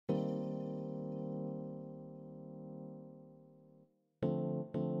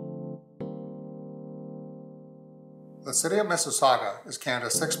The City of Mississauga is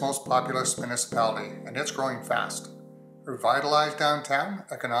Canada's sixth most populous municipality, and it's growing fast. A revitalized downtown,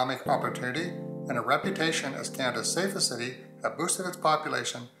 economic opportunity, and a reputation as Canada's safest city have boosted its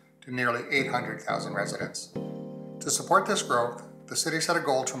population to nearly 800,000 residents. To support this growth, the city set a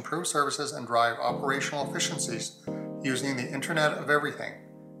goal to improve services and drive operational efficiencies using the Internet of Everything,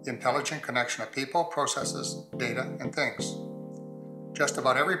 the intelligent connection of people, processes, data, and things. Just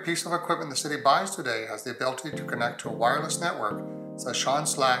about every piece of equipment the city buys today has the ability to connect to a wireless network, says Sean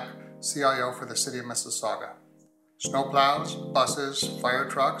Slack, CIO for the City of Mississauga. Snowplows, buses, fire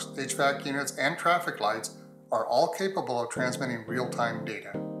trucks, HVAC units, and traffic lights are all capable of transmitting real-time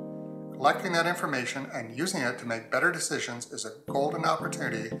data. Collecting that information and using it to make better decisions is a golden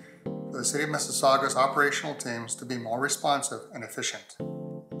opportunity for the City of Mississauga's operational teams to be more responsive and efficient.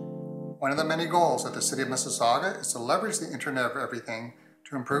 One of the many goals of the City of Mississauga is to leverage the Internet of Everything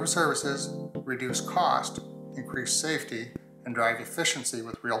to improve services, reduce cost, increase safety, and drive efficiency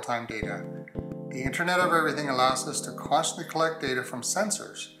with real-time data. The Internet of Everything allows us to constantly collect data from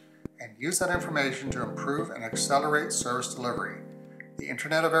sensors and use that information to improve and accelerate service delivery. The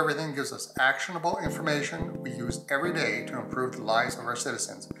Internet of Everything gives us actionable information we use every day to improve the lives of our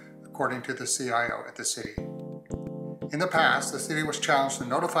citizens, according to the CIO at the city. In the past, the city was challenged to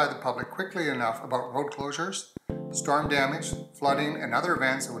notify the public quickly enough about road closures, storm damage, flooding, and other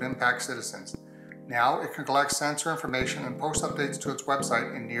events that would impact citizens. Now it can collect sensor information and post updates to its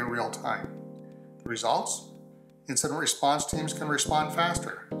website in near real time. The results? Incident response teams can respond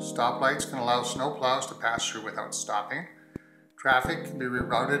faster. Stoplights can allow snowplows to pass through without stopping. Traffic can be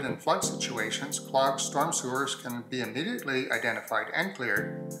rerouted in flood situations. Clogged storm sewers can be immediately identified and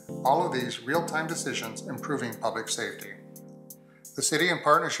cleared. All of these real-time decisions improving public safety. The city, in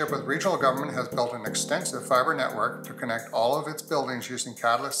partnership with regional government, has built an extensive fiber network to connect all of its buildings using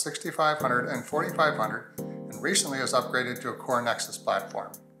Catalyst 6500 and 4500, and recently has upgraded to a Core Nexus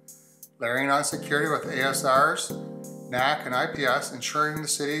platform. Layering on security with ASRs, NAC, and IPS, ensuring the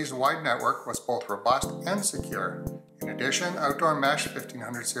city's wide network was both robust and secure. In addition, outdoor mesh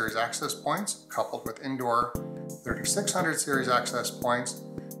 1500 series access points, coupled with indoor 3600 series access points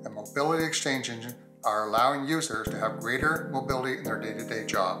and mobility exchange engine, are allowing users to have greater mobility in their day-to-day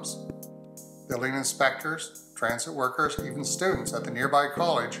jobs. Building inspectors, transit workers, even students at the nearby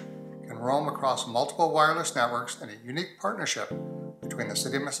college can roam across multiple wireless networks in a unique partnership between the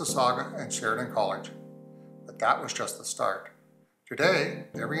City of Mississauga and Sheridan College. But that was just the start. Today,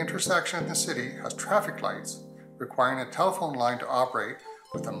 every intersection in the city has traffic lights, requiring a telephone line to operate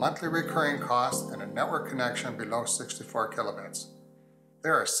with a monthly recurring cost and a network connection below 64 kilobits.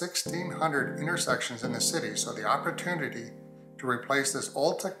 There are 1,600 intersections in the city, so the opportunity to replace this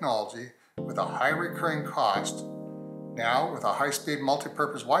old technology with a high recurring cost, now with a high-speed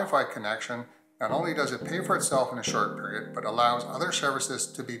multi-purpose Wi-Fi connection, not only does it pay for itself in a short period, but allows other services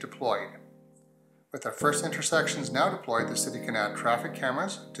to be deployed. With the first intersections now deployed, the city can add traffic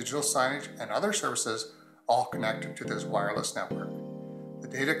cameras, digital signage, and other services all connected to this wireless network. The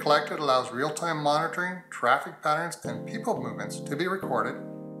data collected allows real-time monitoring, traffic patterns, and people movements to be recorded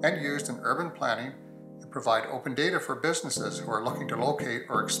and used in urban planning and provide open data for businesses who are looking to locate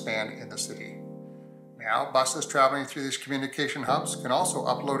or expand in the city. Now, buses traveling through these communication hubs can also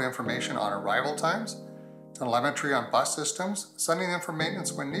upload information on arrival times, telemetry on bus systems, sending them for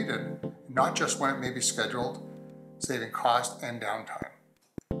maintenance when needed, not just when it may be scheduled, saving cost and downtime.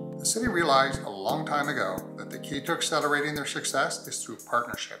 The city realized a long time ago that the key to accelerating their success is through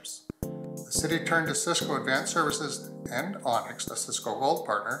partnerships. The city turned to Cisco Advanced Services and Onyx, a Cisco Gold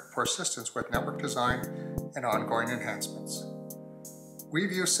partner, for assistance with network design and ongoing enhancements. We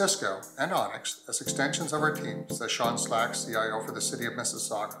view Cisco and Onyx as extensions of our team, says Sean Slack, CIO for the City of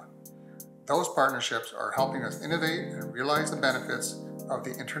Mississauga. Those partnerships are helping us innovate and realize the benefits of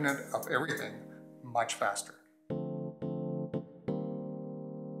the Internet of Everything much faster.